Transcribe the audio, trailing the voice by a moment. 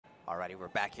Alrighty, we're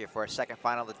back here for our second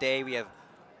final of the day. We have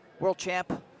world champ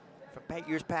from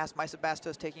years past, Mayssa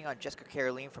Bastos, taking on Jessica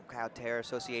Caroline from Terra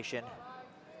Association.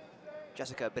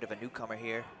 Jessica, a bit of a newcomer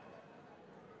here.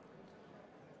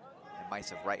 And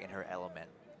Mayssa right in her element.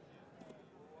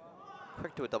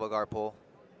 Quick to a double guard pull.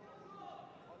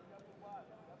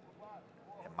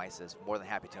 And Mayssa is more than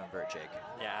happy to invert, Jake.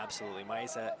 Yeah, absolutely.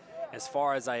 Mayssa, as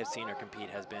far as I have seen her compete,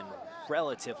 has been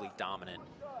relatively dominant.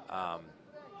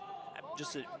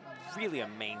 Just really a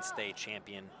mainstay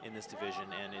champion in this division,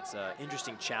 and it's an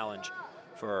interesting challenge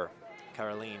for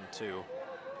Caroline to.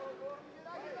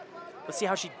 Let's see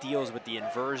how she deals with the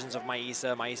inversions of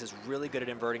Mayssa. Maissa's really good at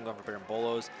inverting, going for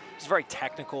berimbolos. She's very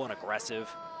technical and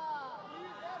aggressive.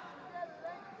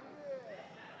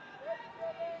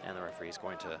 And the referee is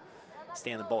going to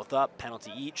stand them both up,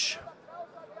 penalty each.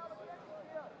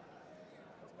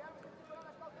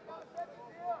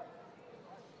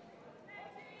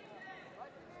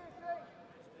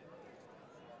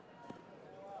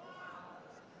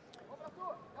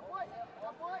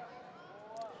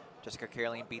 Jessica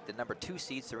Caroline beat the number 2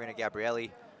 seed, Serena Gabrielli,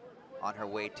 on her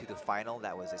way to the final.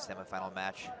 That was a semifinal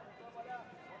match.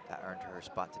 That earned her a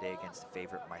spot today against the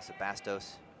favorite, Mayssa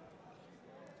Bastos.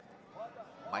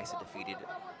 Mayssa defeated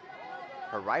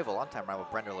her rival, on-time rival,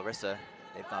 Brenda Larissa.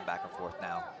 They've gone back and forth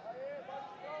now.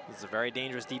 This is a very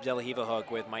dangerous deep De La Riva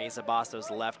hook with Mayssa Bastos'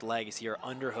 left leg. You see her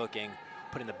underhooking,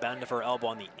 putting the bend of her elbow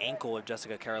on the ankle of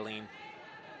Jessica Caroline,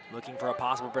 looking for a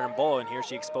possible berimbolo, and here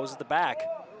she exposes the back.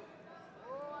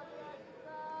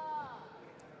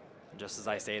 Just as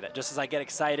I say that, just as I get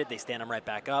excited, they stand them right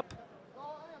back up.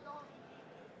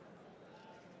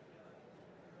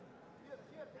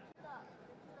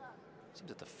 Seems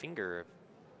that the finger of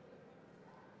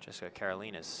Jessica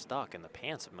Caroline is stuck in the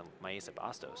pants of Mayssa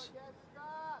Bastos.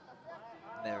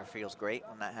 Never feels great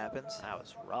when that happens. That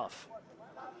was rough.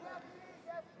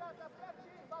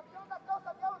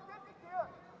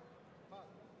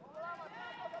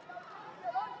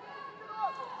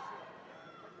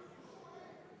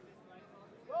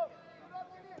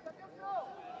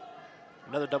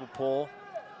 Another double pull.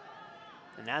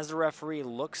 And as the referee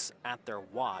looks at their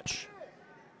watch,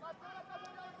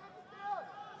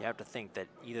 you have to think that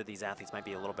either of these athletes might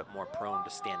be a little bit more prone to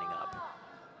standing up.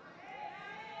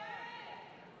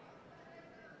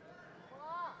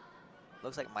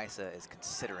 Looks like Mayssa is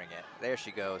considering it. There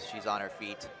she goes. She's on her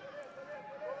feet.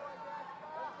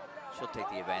 She'll take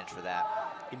the advantage for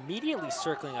that. Immediately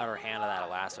circling out her hand of that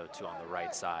lasso too on the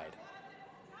right side.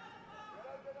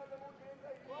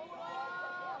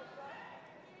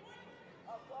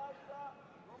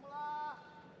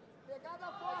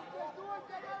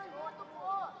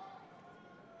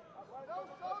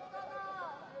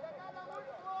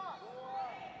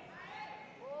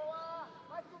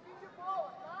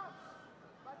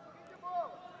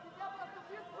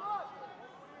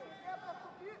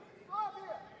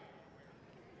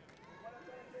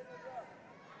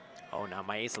 Oh, now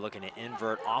Mayssa looking to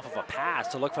invert off of a pass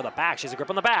to look for the back. She has a grip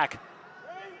on the back.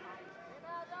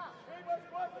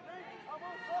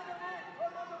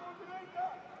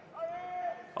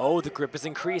 Oh, the grip is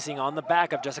increasing on the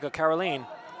back of Jessica Caroline.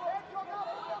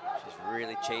 She's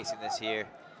really chasing this here.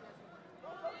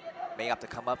 May have to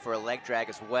come up for a leg drag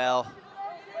as well.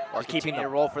 Or keeping the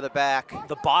roll for the back.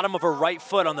 The bottom of her right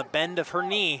foot on the bend of her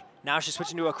knee. Now she's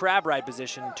switching to a crab ride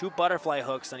position. 2 butterfly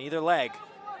hooks on either leg.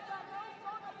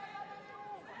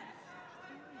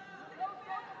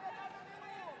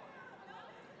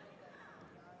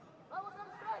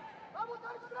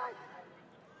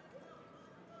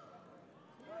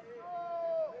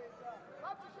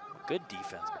 Good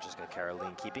defense by Jessica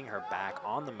Caroline, keeping her back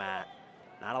on the mat,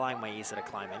 not allowing Mayssa to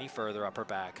climb any further up her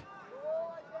back.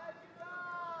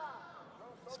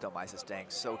 Still Mayssa staying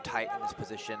so tight in this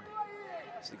position.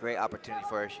 It's a great opportunity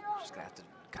for her. She's gonna have to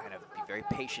kind of be very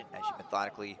patient as she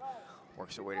methodically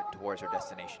works her way towards her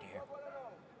destination here.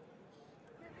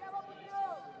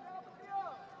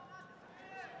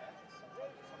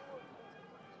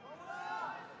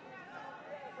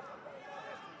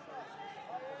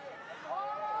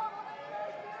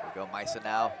 Go Mayssa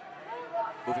now,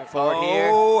 moving forward here.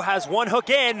 Oh, has one hook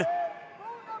in.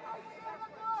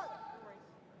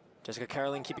 Jessica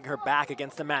Caroline keeping her back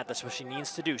against the mat. That's what she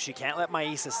needs to do. She can't let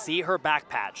Mayssa see her back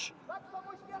patch.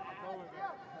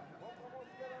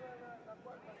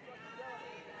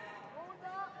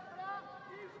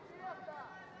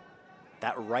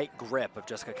 That right grip of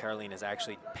Jessica Caroline is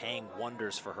actually paying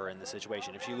wonders for her in this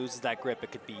situation. If she loses that grip,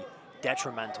 it could be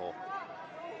detrimental.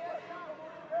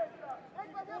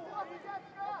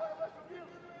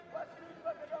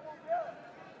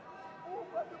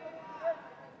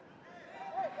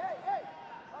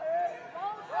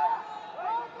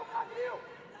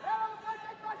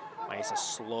 Mayssa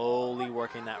slowly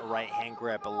working that right hand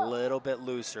grip a little bit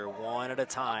looser, one at a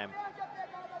time.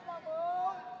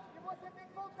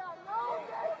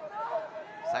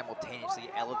 Simultaneously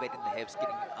elevating the hips,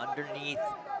 getting underneath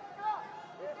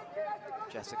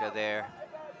Jessica there.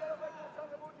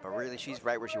 But really, she's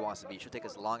right where she wants to be. She'll take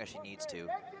as long as she needs to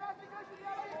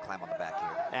climb on the back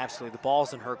here. Absolutely, the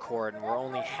ball's in her court, and we're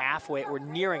only halfway, we're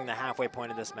nearing the halfway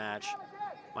point of this match.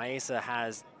 Mayssa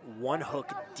has one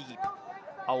hook deep,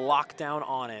 a lockdown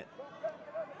on it,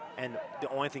 and the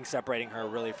only thing separating her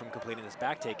really from completing this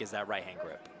back take is that right hand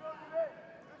grip.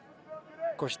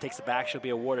 Of course, she takes the back, she'll be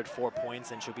awarded 4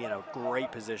 points, and she'll be in a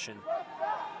great position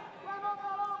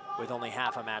with only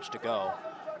half a match to go.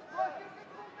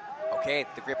 Okay,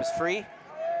 the grip is free.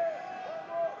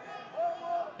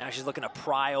 Now she's looking to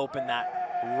pry open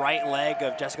that right leg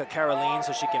of Jessica Caroline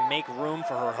so she can make room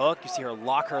for her hook. You see her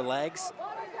lock her legs.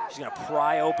 She's gonna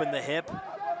pry open the hip.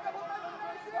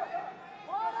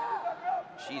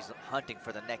 She's hunting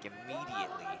for the neck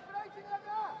immediately.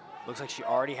 Looks like she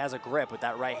already has a grip with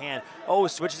that right hand. Oh,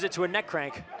 switches it to a neck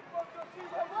crank.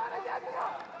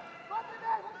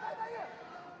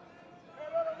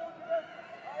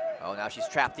 Oh, now she's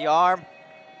trapped the arm.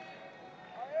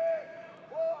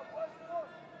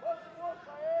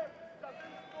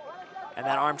 And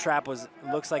that arm trap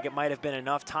looks like it might have been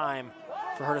enough time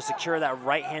for her to secure that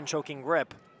right hand choking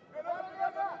grip.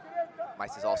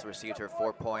 Mayssa's also received her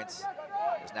 4 points.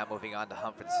 Is now moving on to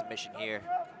hunt for the submission here.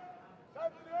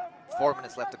 4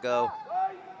 minutes left to go.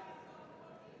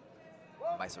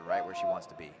 Mayssa right where she wants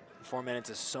to be. 4 minutes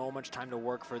is so much time to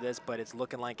work for this, but it's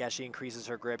looking like as she increases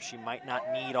her grip, she might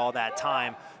not need all that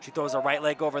time. She throws her right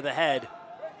leg over the head.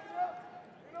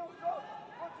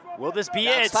 Will this be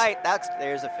it? Tight.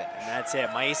 There's a finish. And that's it.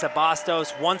 Mayssa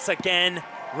Bastos, once again,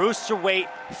 rooster weight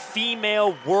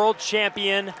female world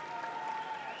champion.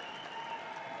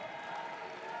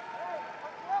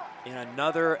 In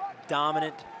another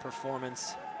dominant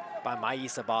performance by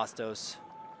Mayssa Bastos.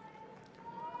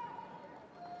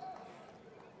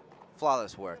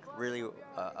 Flawless work. Really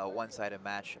a one-sided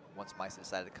match once Mayssa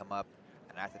decided to come up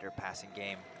and acted her passing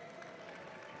game.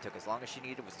 It took as long as she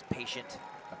needed, was patient,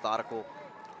 methodical,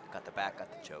 got the back, got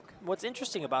the choke. What's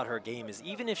interesting about her game is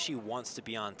even if she wants to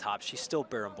be on top, she's still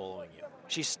baramboloing you.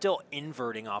 She's still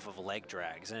inverting off of leg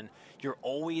drags, and you're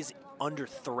always under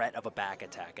threat of a back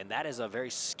attack, and that is a very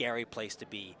scary place to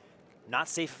be. Not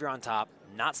safe if you're on top,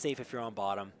 not safe if you're on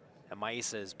bottom, and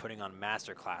Mayssa is putting on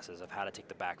master classes of how to take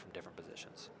the back from different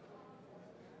positions.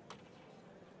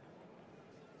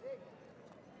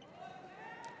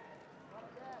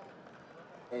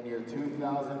 And your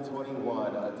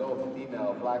 2021 adult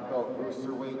female black belt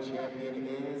cruiserweight champion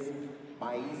is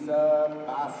Mayssa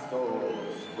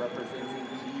Bastos, representing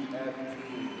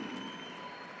GFT.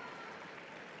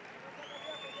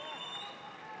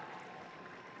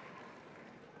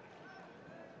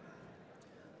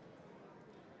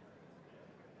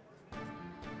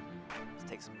 Let's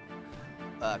take some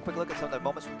quick look at some of the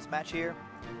moments from this match here.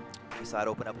 We saw it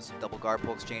open up with some double guard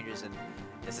pull exchanges, and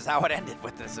this is how it ended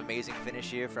with this amazing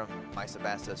finish here from Mayssa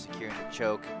Bastos securing the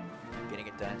choke, getting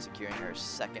it done, securing her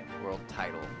second world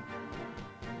title.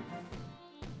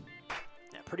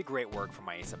 Yeah, pretty great work from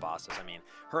Mayssa Bastos. I mean,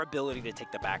 her ability to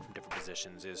take the back from different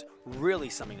positions is really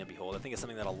something to behold. I think it's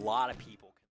something that a lot of people